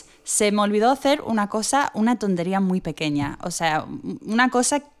viernes? Se me olvidó hacer una tontería muy pequeña. O sea, una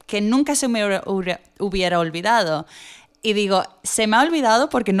cosa que nunca se me hubiera olvidado. Y digo, se me ha olvidado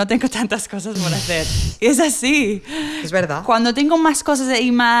porque no tengo tantas cosas por hacer. Y es así. Es verdad. Cuando tengo más cosas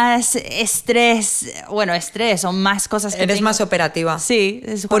y más estrés o más cosas que Eres tengo, más operativa. Sí.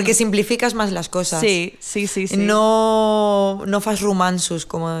 Porque simplificas más las cosas. Sí. No fas romansos,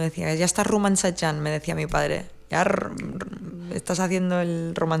 como decías. Ya estás romanzachant, me decía mi padre. Ya estás haciendo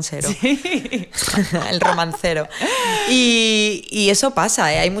el romancero. Sí. El romancero. Y eso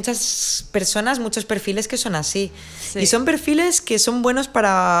pasa, ¿eh? Hay muchas personas, muchos perfiles que son así. Sí. Y son perfiles que son buenos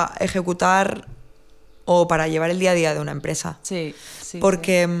para ejecutar o para llevar el día a día de una empresa. Sí.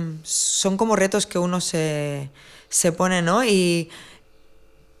 Porque son como retos que uno se pone, ¿no? Y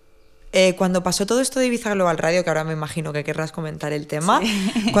cuando pasó todo esto de Ibiza Global Radio, que ahora me imagino que querrás comentar el tema,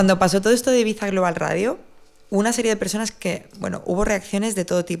 cuando pasó todo esto de Ibiza Global Radio, una serie de personas que, bueno, hubo reacciones de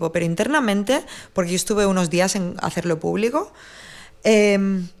todo tipo, pero internamente, porque yo estuve unos días en hacerlo público,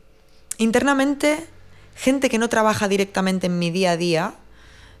 internamente, gente que no trabaja directamente en mi día a día,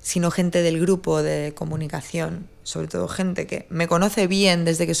 sino gente del grupo de comunicación, sobre todo gente que me conoce bien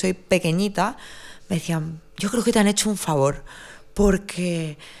desde que soy pequeñita, me decían, yo creo que te han hecho un favor,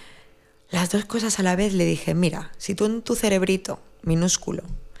 porque las dos cosas a la vez. Le dije, mira, si tú en tu cerebrito minúsculo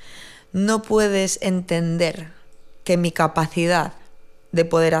no puedes entender que mi capacidad de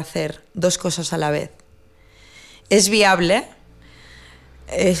poder hacer dos cosas a la vez es viable,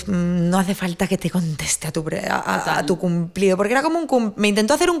 no hace falta que te conteste a tu cumplido, porque era como me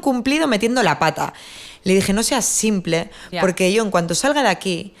intentó hacer un cumplido metiendo la pata. Le dije, no seas simple, porque yo en cuanto salga de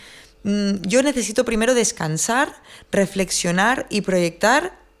aquí, yo necesito primero descansar, reflexionar y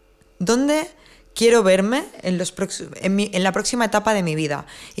proyectar dónde quiero verme en la próxima etapa de mi vida.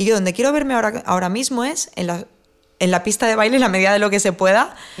 Y yo donde quiero verme ahora mismo es en la pista de baile en la medida de lo que se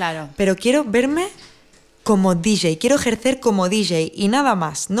pueda. Claro. Pero quiero verme como DJ, quiero ejercer como DJ y nada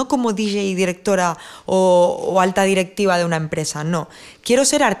más, no como DJ y directora o alta directiva de una empresa, no. Quiero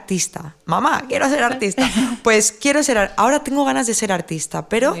ser artista. Mamá, quiero ser artista. Pues ahora tengo ganas de ser artista,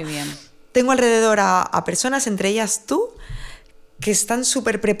 pero muy bien. Tengo alrededor a personas, entre ellas tú, que están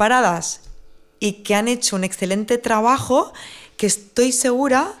súper preparadas y que han hecho un excelente trabajo, que estoy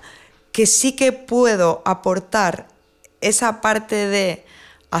segura que sí que puedo aportar esa parte de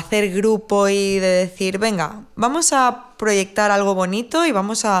hacer grupo y de decir, venga, vamos a proyectar algo bonito y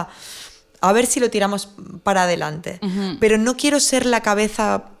vamos a ver si lo tiramos para adelante. Uh-huh. Pero no quiero ser la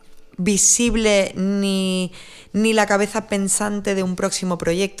cabeza visible ni la cabeza pensante de un próximo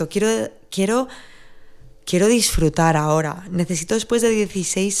proyecto. Quiero disfrutar ahora. Necesito, después de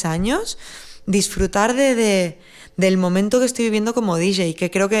 16 años, disfrutar del momento que estoy viviendo como DJ,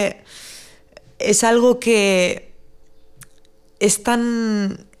 que creo que es algo que es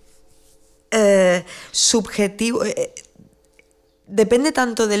tan subjetivo. Depende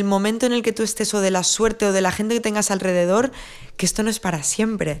tanto del momento en el que tú estés o de la suerte o de la gente que tengas alrededor, que esto no es para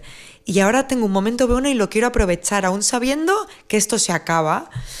siempre. Y ahora tengo un momento bueno y lo quiero aprovechar, aún sabiendo que esto se acaba,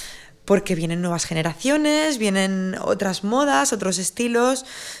 porque vienen nuevas generaciones, vienen otras modas, otros estilos.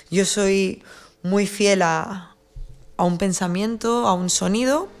 Yo soy muy fiel a un pensamiento, a un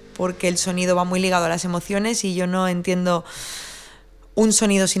sonido, porque el sonido va muy ligado a las emociones y yo no entiendo un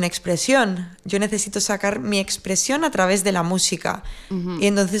sonido sin expresión. Yo necesito sacar mi expresión a través de la música. Uh-huh. Y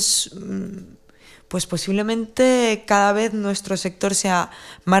entonces, pues posiblemente cada vez nuestro sector sea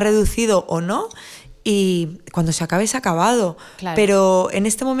más reducido o no, y cuando se acabe, se ha acabado. Claro. Pero en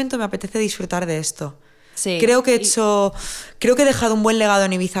este momento me apetece disfrutar de esto. Sí. Creo que he dejado un buen legado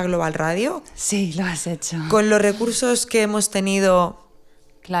en Ibiza Global Radio. Sí, lo has hecho. Con los recursos que hemos tenido,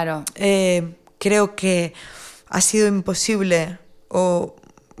 claro. Creo que ha sido imposible o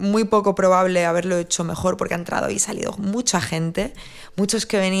muy poco probable haberlo hecho mejor, porque ha entrado y salido mucha gente, muchos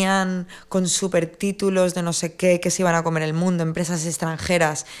que venían con super títulos de no sé qué, que se iban a comer el mundo, empresas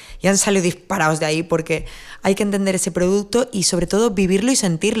extranjeras, y han salido disparados de ahí, porque hay que entender ese producto y sobre todo vivirlo y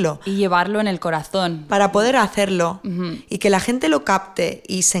sentirlo. Y llevarlo en el corazón. Para poder hacerlo, uh-huh, y que la gente lo capte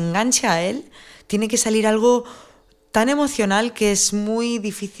y se enganche a él, tiene que salir algo tan emocional que es muy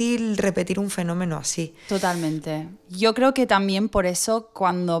difícil repetir un fenómeno así. Totalmente. Yo creo que también por eso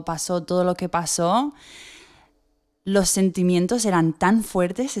cuando pasó todo lo que pasó, los sentimientos eran tan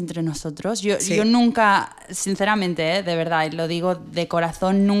fuertes entre nosotros. Yo nunca, sinceramente, de verdad, y lo digo de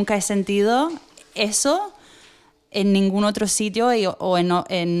corazón, nunca he sentido eso en ningún otro sitio o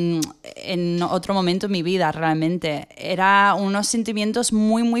en otro momento en mi vida, realmente. Era unos sentimientos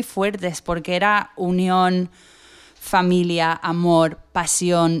muy, muy fuertes porque era unión, familia, amor,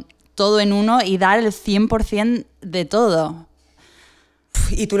 pasión, todo en uno y dar el 100% de todo.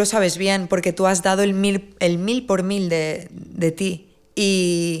 Y tú lo sabes bien, porque tú has dado el mil por mil de ti.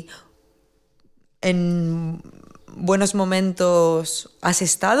 Y en buenos momentos has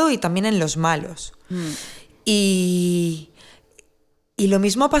estado y también en los malos. Y lo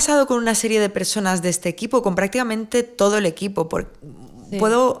mismo ha pasado con una serie de personas de este equipo, con prácticamente todo el equipo.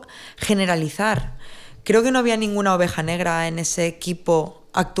 Puedo generalizar. Creo que no había ninguna oveja negra en ese equipo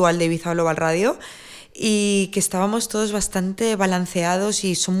actual de Ibiza Global Radio y que estábamos todos bastante balanceados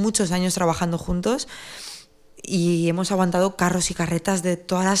y son muchos años trabajando juntos y hemos aguantado carros y carretas de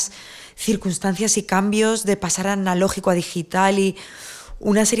todas las circunstancias y cambios, de pasar analógico a digital y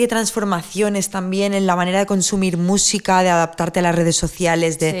una serie de transformaciones también en la manera de consumir música, de adaptarte a las redes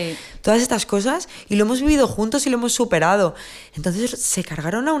sociales, de todas estas cosas, y lo hemos vivido juntos y lo hemos superado. Entonces se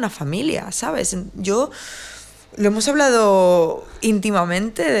cargaron a una familia, ¿sabes? Lo hemos hablado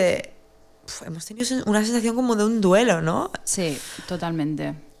íntimamente hemos tenido una sensación como de un duelo, ¿no? Sí,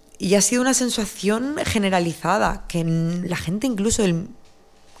 totalmente. Y ha sido una sensación generalizada, que la gente incluso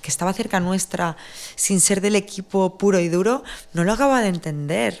que estaba cerca nuestra, sin ser del equipo puro y duro, no lo acaba de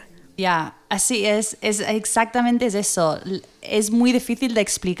entender. Ya, así es exactamente eso. Es muy difícil de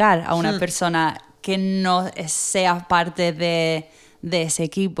explicar a una persona que no sea parte de ese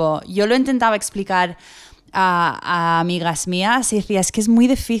equipo. Yo lo intentaba explicar a amigas mías y decía, es que es muy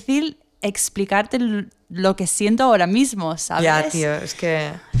difícil explicarte lo que siento ahora mismo, ¿sabes? Ya, tío, es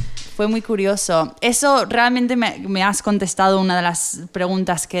que... Fue muy curioso. Eso realmente me has contestado una de las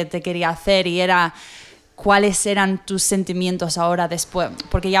preguntas que te quería hacer y era ¿cuáles eran tus sentimientos ahora después?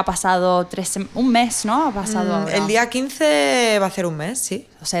 Porque ya ha pasado un mes, ¿no? Ha pasado ahora. El día 15 va a ser un mes, sí.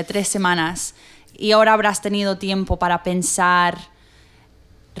 O sea, 3 semanas. Y ahora habrás tenido tiempo para pensar,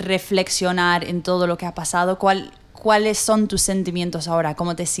 reflexionar en todo lo que ha pasado. ¿Cuáles son tus sentimientos ahora?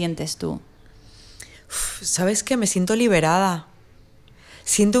 ¿Cómo te sientes tú? ¿Sabes qué? Me siento liberada.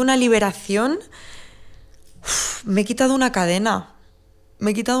 Siento una liberación. Me he quitado una cadena.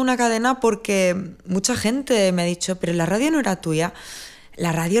 Me he quitado una cadena porque mucha gente me ha dicho, pero la radio no era tuya.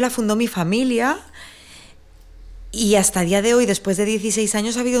 La radio la fundó mi familia y hasta el día de hoy, después de 16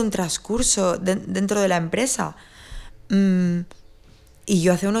 años, ha habido un transcurso dentro de la empresa. Y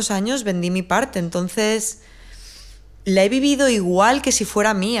yo hace unos años vendí mi parte, entonces la he vivido igual que si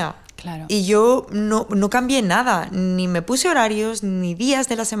fuera mía. Claro. Y yo no cambié nada, ni me puse horarios, ni días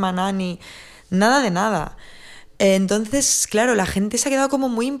de la semana, ni nada de nada. Entonces, claro, la gente se ha quedado como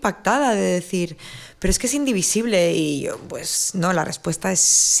muy impactada de decir, pero es que es indivisible. Y yo, pues no, la respuesta es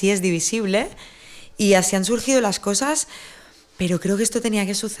sí es divisible. Y así han surgido las cosas, pero creo que esto tenía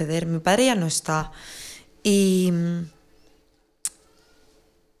que suceder. Mi padre ya no está. Y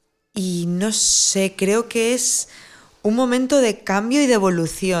no sé, creo que es un momento de cambio y de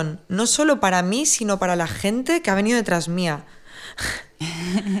evolución, no solo para mí, sino para la gente que ha venido detrás mía.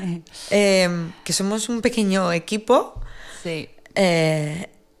 Que somos un pequeño equipo. Sí.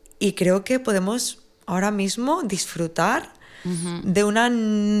 Y creo que podemos ahora mismo disfrutar de una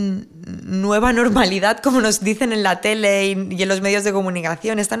nueva normalidad, como nos dicen en la tele y en los medios de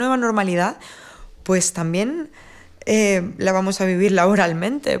comunicación. Esta nueva normalidad, pues también la vamos a vivir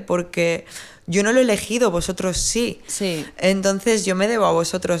laboralmente, porque yo no lo he elegido, vosotros sí. Sí. Entonces yo me debo a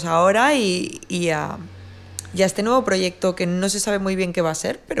vosotros ahora y a este nuevo proyecto que no se sabe muy bien qué va a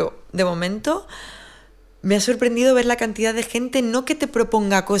ser, pero de momento me ha sorprendido ver la cantidad de gente, no que te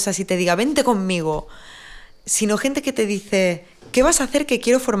proponga cosas y te diga, vente conmigo, sino gente que te dice, ¿qué vas a hacer? Que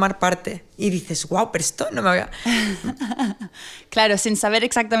quiero formar parte. Y dices, wow, pero esto no me había... Claro, sin saber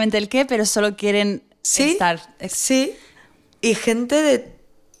exactamente el qué, pero solo quieren estar. Sí, y gente de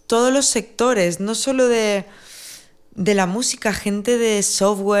todos los sectores, no solo de la música, gente de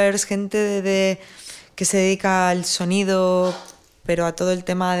softwares, gente que se dedica al sonido, pero a todo el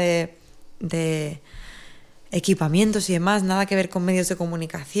tema de equipamientos y demás, nada que ver con medios de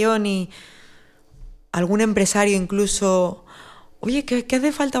comunicación, y algún empresario incluso, oye, ¿qué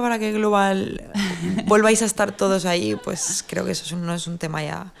hace falta para que Global volváis a estar todos ahí? Pues creo que eso no es un tema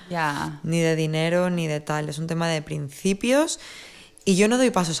ya ni de dinero ni de tal, es un tema de principios. Y yo no doy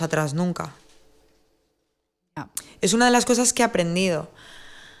pasos atrás nunca. Es una de las cosas que he aprendido.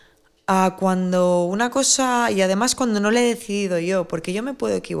 Cuando una cosa, y además cuando no la he decidido yo, porque yo me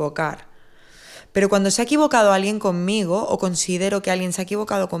puedo equivocar, pero cuando se ha equivocado alguien conmigo o considero que alguien se ha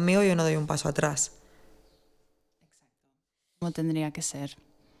equivocado conmigo, yo no doy un paso atrás. ¿Cómo tendría que ser?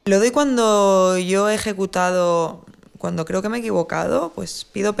 Lo doy cuando yo he ejecutado, cuando creo que me he equivocado, pues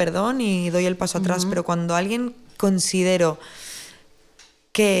pido perdón y doy el paso atrás, pero cuando alguien considero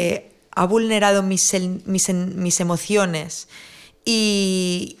que ha vulnerado mis emociones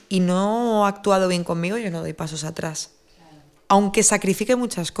y no ha actuado bien conmigo, yo no doy pasos atrás. Aunque sacrifique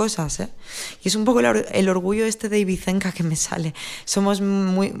muchas cosas, ¿eh? Y es un poco el orgullo este de Ibicenca que me sale.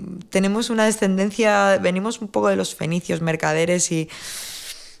 Tenemos una descendencia, venimos un poco de los fenicios, mercaderes, y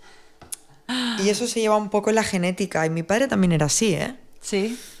eso se lleva un poco en la genética. Y mi padre también era así, ¿eh?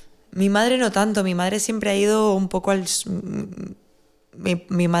 Sí. Mi madre no tanto, mi madre siempre ha ido un poco al...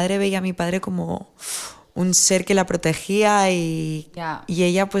 Mi madre veía a mi padre como un ser que la protegía y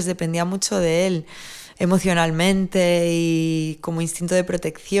ella pues dependía mucho de él. Emocionalmente y como instinto de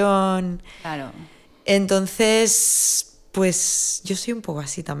protección. Claro. Entonces, pues yo soy un poco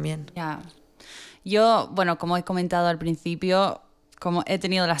así también. Ya. Yo, bueno, como he comentado al principio, como he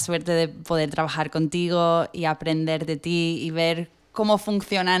tenido la suerte de poder trabajar contigo y aprender de ti y ver cómo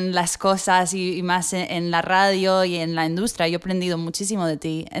funcionan las cosas y más en la radio y en la industria. Yo he aprendido muchísimo de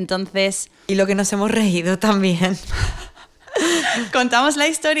ti. Entonces... Y lo que nos hemos reído también. Contamos la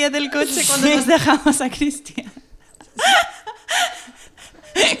historia del coche cuando nos dejamos a Cristian.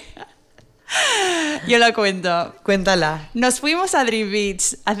 Yo la cuento. Cuéntala. Nos fuimos a Dream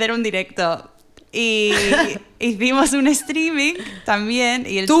Beach a hacer un directo y hicimos un streaming también.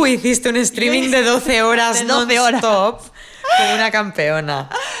 Y Tú hiciste un streaming de 12 horas de 12 non-stop como una campeona.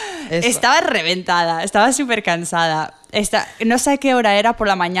 Eso. Estaba reventada, estaba súper cansada. No sé a qué hora era por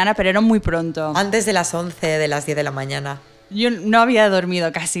la mañana, pero era muy pronto. Antes de las 11, de las 10 de la mañana. Yo no había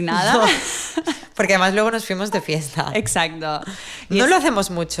dormido casi nada. No, porque además luego nos fuimos de fiesta. Exacto. No lo hacemos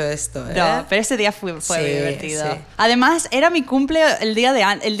mucho esto, ¿eh? No, pero ese día fue muy divertido. Sí. Además, era mi cumple el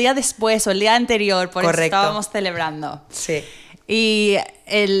día después o el día anterior, por eso estábamos celebrando. Sí. Y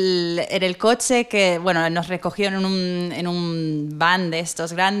en el coche que, bueno, nos recogió en un van de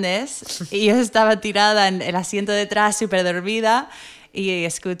estos grandes y yo estaba tirada en el asiento de atrás, súper dormida. Y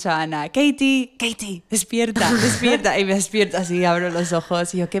escucho a Ana, Katie, despierta, despierta. Y me despierto así, abro los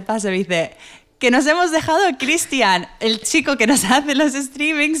ojos. Y yo, ¿qué pasa? Me dice, que nos hemos dejado a Cristian, el chico que nos hace los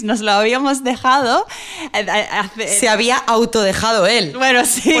streamings, nos lo habíamos dejado. Se había autodejado él. Bueno,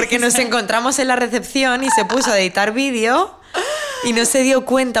 sí. Porque nos encontramos en la recepción y se puso a editar vídeo y no se dio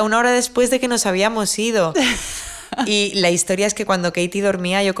cuenta una hora después de que nos habíamos ido. Y la historia es que cuando Katie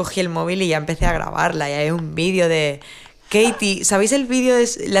dormía yo cogí el móvil y ya empecé a grabarla. Y hay un vídeo de... Katie, ¿sabéis el vídeo de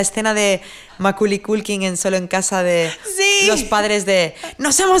la escena de Macaulay Culkin en Solo en Casa de los padres de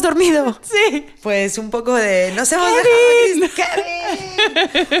 ¡Nos hemos dormido! Sí. Pues un poco de ¡Nos hemos dejado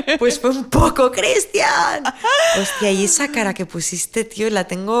Kevin! Pues fue un poco Cristian. Hostia, y esa cara que pusiste, tío, la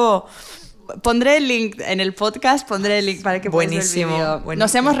tengo... Pondré el link en el podcast, pondré el link para que puedas ver el vídeo. Buenísimo.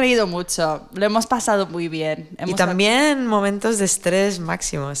 Nos hemos reído mucho, lo hemos pasado muy bien. Y también momentos de estrés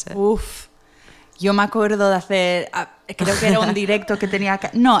máximos, ¿eh? Uf. Yo me acuerdo de hacer, creo que era un directo que tenía que...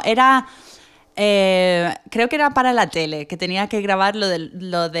 No, era... creo que era para la tele, que tenía que grabar lo de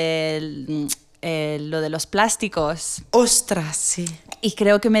los plásticos. ¡Ostras, sí! Y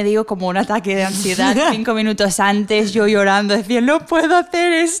creo que me dio como un ataque de ansiedad 5 minutos antes, yo llorando, decía, no puedo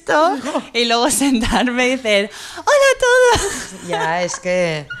hacer esto. No. Y luego sentarme y decir, hola a todos. Ya, es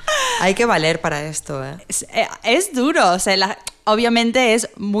que hay que valer para esto, ¿eh? Es duro, o sea, obviamente es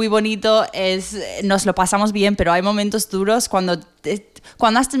muy bonito, nos lo pasamos bien, pero hay momentos duros cuando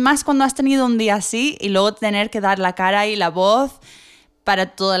has tenido un día así y luego tener que dar la cara y la voz para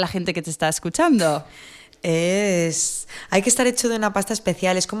toda la gente que te está escuchando. Hay que estar hecho de una pasta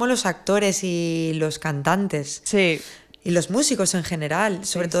especial, es como los actores y los cantantes. Sí. Y los músicos en general,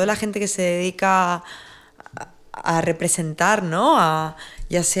 sobre todo la gente que se dedica a representar, ¿no?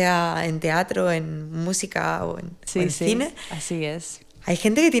 Ya sea en teatro, en música o en cine. Así es. Hay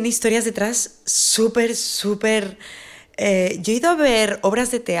gente que tiene historias detrás súper... yo he ido a ver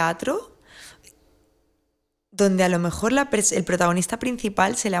obras de teatro donde a lo mejor el protagonista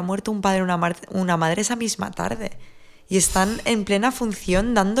principal se le ha muerto un padre o una madre esa misma tarde y están en plena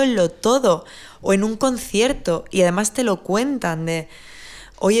función dándolo todo, o en un concierto y además te lo cuentan de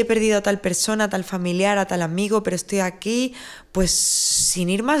hoy he perdido a tal persona, a tal familiar, a tal amigo, pero estoy aquí. Pues sin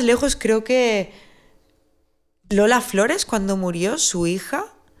ir más lejos, creo que Lola Flores, cuando murió su hija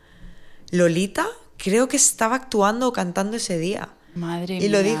Lolita, creo que estaba actuando o cantando ese día. Madre Y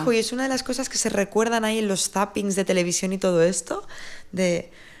lo mía. dijo, y es una de las cosas que se recuerdan ahí en los zappings de televisión y todo esto,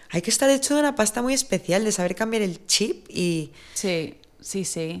 de hay que estar hecho de una pasta muy especial, de saber cambiar el chip y... Sí, sí,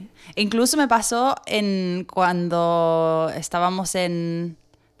 sí. Incluso me pasó cuando estábamos en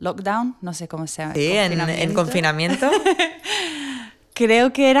lockdown, no sé cómo se llama. Sí, en confinamiento.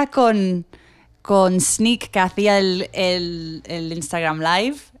 Creo que era con Sneak que hacía el Instagram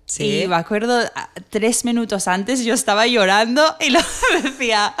Live. Sí. Y me acuerdo, 3 minutos antes yo estaba llorando y lo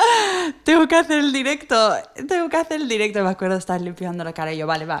decía, tengo que hacer el directo. Y me acuerdo estar limpiando la cara y yo,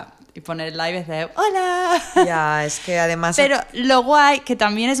 vale, va. Y poner el live y decir, hola. Ya, es que además... Pero lo guay, que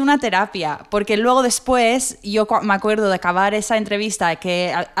también es una terapia, porque luego después yo me acuerdo de acabar esa entrevista,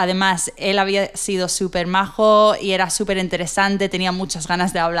 que además él había sido súper majo y era súper interesante, tenía muchas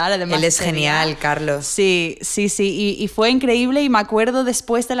ganas de hablar. Además, Él es genial, Carlos. Sí, sí, sí, y fue increíble y me acuerdo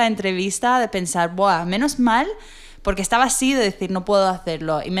después de la entrevista de pensar, buah, menos mal, porque estaba así de decir, no puedo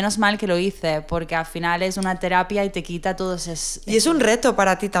hacerlo, y menos mal que lo hice, porque al final es una terapia y te quita todos esos... Y es un reto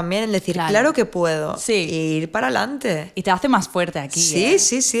para ti también, el decir, claro que puedo, Sí. y ir para adelante. Y te hace más fuerte aquí. Sí,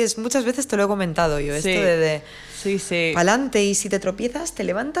 sí, sí, muchas veces te lo he comentado yo, Sí. esto de Sí, sí. para adelante, y si te tropiezas, te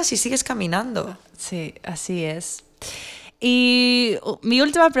levantas y sigues caminando. Sí, así es. Y mi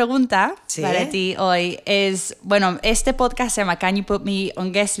última pregunta Sí. para ti hoy es, bueno, este podcast se llama Can You Put Me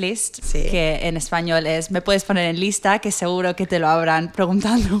on Guest List? Sí. Que en español es Me puedes poner en lista, que seguro que te lo habrán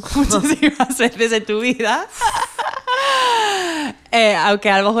preguntado muchísimas veces en tu vida. Aunque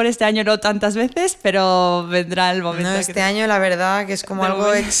a lo mejor este año no tantas veces, pero vendrá el momento. No, este año la verdad que es como Del algo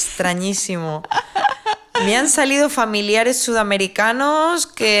momento. extrañísimo. Me han salido familiares sudamericanos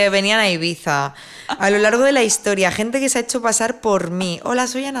que venían a Ibiza. A lo largo de la historia, gente que se ha hecho pasar por mí. Hola,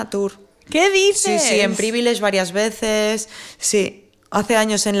 soy Anatur. ¿Qué Sí, dices? sí, en Privilege varias veces. Sí, hace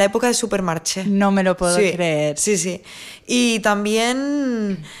años, en la época de Supermarché. No me lo puedo Sí, creer. Sí, sí. Y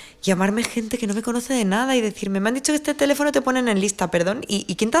también llamarme gente que no me conoce de nada y decirme, me han dicho que este teléfono te ponen en lista, perdón.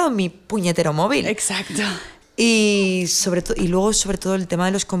 ¿Y quién te ha dado mi puñetero móvil? Exacto. Y luego, sobre todo, el tema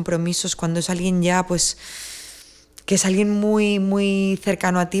de los compromisos, cuando es alguien ya, pues, que es alguien muy, muy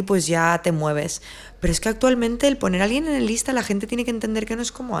cercano a ti, pues ya te mueves. Pero es que actualmente el poner a alguien en lista, la gente tiene que entender que no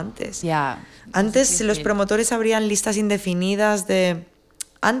es como antes. Ya. Antes Es los difícil. promotores abrían listas indefinidas de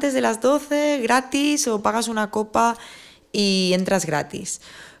antes de las 12, gratis, o pagas una copa y entras gratis.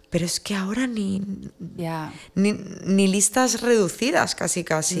 Pero es que ahora Ya. ni listas reducidas casi.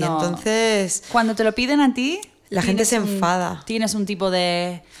 No. Entonces... Cuando te lo piden a ti, La gente tienes se enfada. Tienes un tipo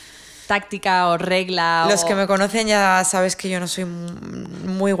de táctica o regla. Los que me conocen ya sabes que yo no soy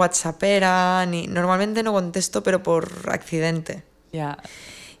muy whatsappera, normalmente no contesto, pero por accidente. Ya,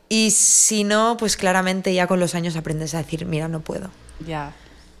 Y si no, pues claramente ya con los años aprendes a decir, mira, no puedo. ya.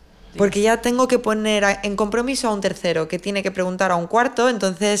 Porque ya tengo que poner en compromiso a un tercero que tiene que preguntar a un cuarto,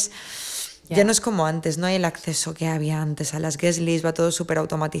 entonces ya no es como antes, no hay el acceso que había antes a las guest lists, va todo súper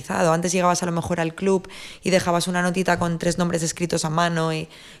automatizado. Antes llegabas a lo mejor al club y dejabas una notita con 3 nombres escritos a mano y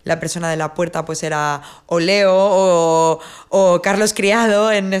la persona de la puerta pues era o Leo o Carlos Criado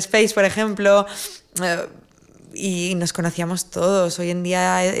en Space, por ejemplo. Y nos conocíamos todos. Hoy en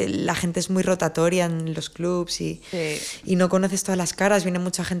día la gente es muy rotatoria en los clubs y no conoces todas las caras. Viene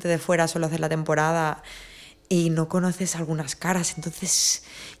mucha gente de fuera solo a hacer la temporada y no conoces algunas caras. Entonces,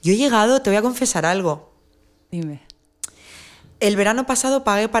 yo he llegado, te voy a confesar algo. Dime. El verano pasado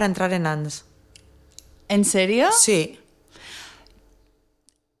pagué para entrar en ANS. ¿En serio? Sí.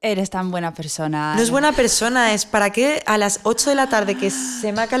 Eres tan buena persona. No es buena persona, es para qué a las 8 de la tarde que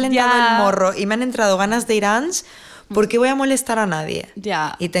se me ha calentado Ya. el morro y me han entrado ganas de ir a ANS, ¿por qué voy a molestar a nadie?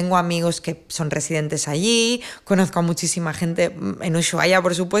 Ya. Y tengo amigos que son residentes allí, conozco a muchísima gente en Ushuaia,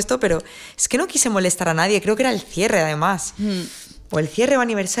 por supuesto, pero es que no quise molestar a nadie, creo que era el cierre además. O el cierre o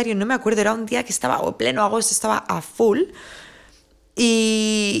aniversario, no me acuerdo, era un día que estaba, o pleno agosto, estaba a full.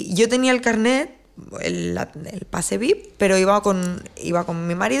 Y yo tenía el carnet, el pase VIP, pero iba con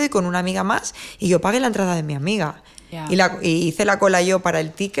mi marido y con una amiga más, y yo pagué la entrada de mi amiga. Ya. Y hice la cola yo para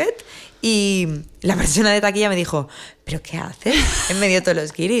el ticket, y la persona de taquilla me dijo, ¿pero qué haces? En medio de todos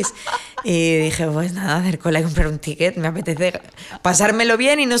los guiris. Y dije, pues nada, hacer cola y comprar un ticket, me apetece pasármelo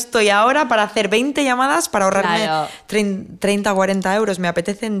bien y no estoy ahora para hacer 20 llamadas para ahorrarme Claro. 30 o 40 euros, me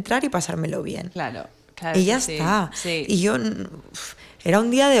apetece entrar y pasármelo bien. Claro, claro. Y ya que sí, está. Sí. Y yo... Era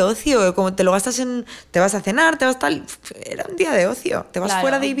un día de ocio, como te lo gastas te vas a cenar, te vas tal... Era un día de ocio. Te vas Claro.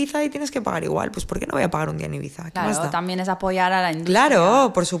 fuera de Ibiza y tienes que pagar igual. Pues ¿por qué no voy a pagar un día en Ibiza? ¿Qué más Claro, da? también es apoyar a la industria.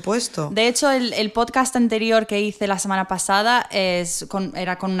 Claro, por supuesto. De hecho, el podcast anterior que hice la semana pasada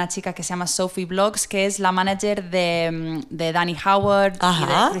era con una chica que se llama Sophie Blogs, que es la manager de Danny Howard y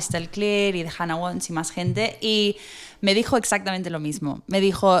Ajá. de Crystal Clear y de Hannah Wons y más gente. Y me dijo exactamente lo mismo. Me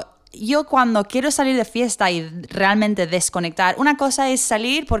dijo, yo cuando quiero salir de fiesta y realmente desconectar, una cosa es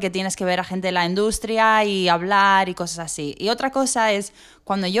salir porque tienes que ver a gente de la industria y hablar y cosas así. Y otra cosa es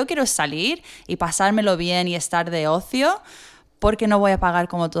cuando yo quiero salir y pasármelo bien y estar de ocio, porque no voy a pagar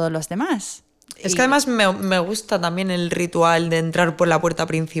como todos los demás. Es que además me gusta también el ritual de entrar por la puerta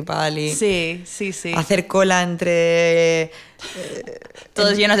principal y sí. hacer cola entre...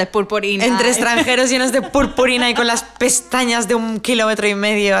 todos llenos de purpurina. Entre extranjeros llenos de purpurina y con las pestañas de 1,5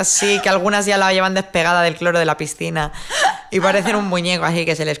 kilómetros así, que algunas ya la llevan despegada del cloro de la piscina y parecen un muñeco así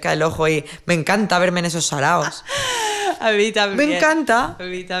que se les cae el ojo y me encanta verme en esos saraos. A mí también. Me encanta. A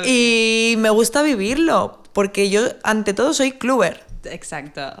mí también. Y me gusta vivirlo, porque yo ante todo soy cluber.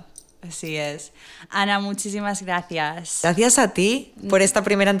 Exacto. Así es. Ana, muchísimas gracias. Gracias a ti por esta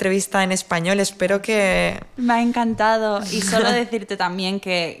primera entrevista en español. Espero que... Me ha encantado. Y solo decirte también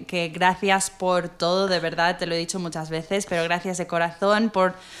que gracias por todo, de verdad, te lo he dicho muchas veces, pero gracias de corazón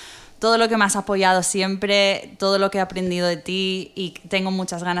por todo lo que me has apoyado siempre, todo lo que he aprendido de ti, y tengo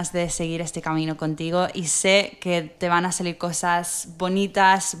muchas ganas de seguir este camino contigo y sé que te van a salir cosas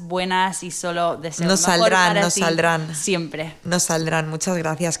bonitas, buenas, y solo deseo lo mejor para ti. Saldrán. Siempre. Nos saldrán. Muchas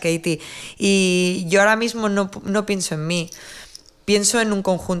gracias, Katie. Y yo ahora mismo no pienso en mí, pienso en un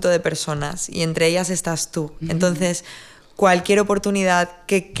conjunto de personas y entre ellas estás tú. Entonces, cualquier oportunidad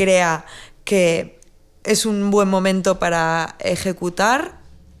que crea que es un buen momento para ejecutar,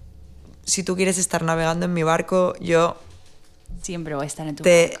 si tú quieres estar navegando en mi barco, yo siempre voy a estar en tu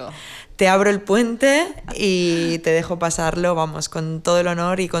barco. Te abro el puente y te dejo pasarlo, vamos, con todo el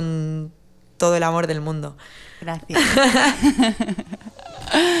honor y con todo el amor del mundo. Gracias.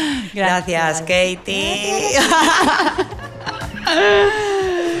 Gracias, Katie.